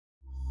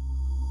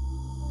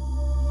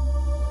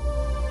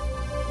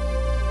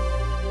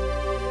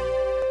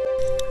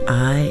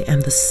I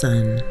am the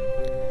sun.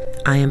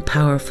 I am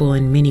powerful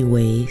in many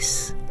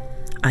ways.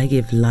 I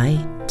give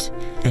light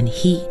and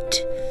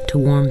heat to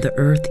warm the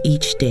earth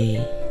each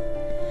day.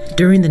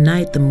 During the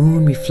night, the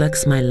moon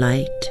reflects my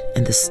light,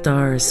 and the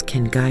stars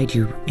can guide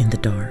you in the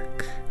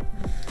dark.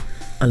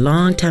 A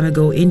long time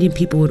ago, Indian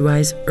people would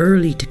rise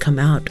early to come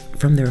out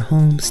from their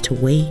homes to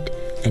wait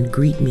and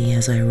greet me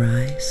as I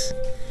rise.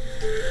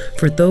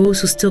 For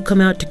those who still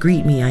come out to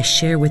greet me, I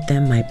share with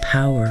them my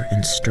power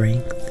and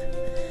strength.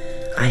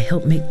 I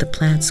help make the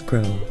plants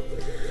grow.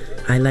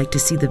 I like to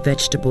see the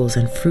vegetables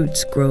and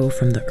fruits grow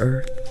from the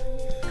earth.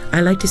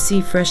 I like to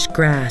see fresh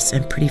grass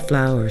and pretty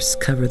flowers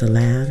cover the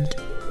land.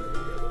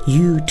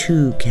 You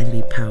too can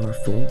be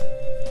powerful.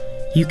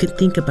 You can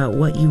think about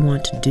what you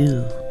want to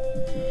do.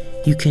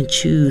 You can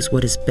choose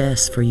what is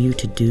best for you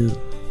to do.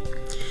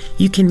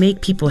 You can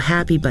make people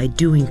happy by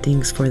doing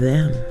things for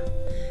them.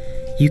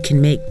 You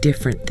can make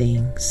different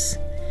things.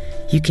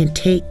 You can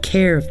take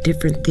care of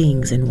different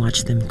things and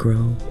watch them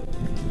grow.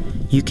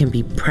 You can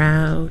be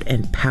proud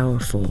and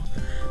powerful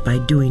by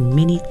doing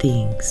many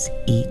things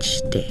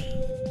each day.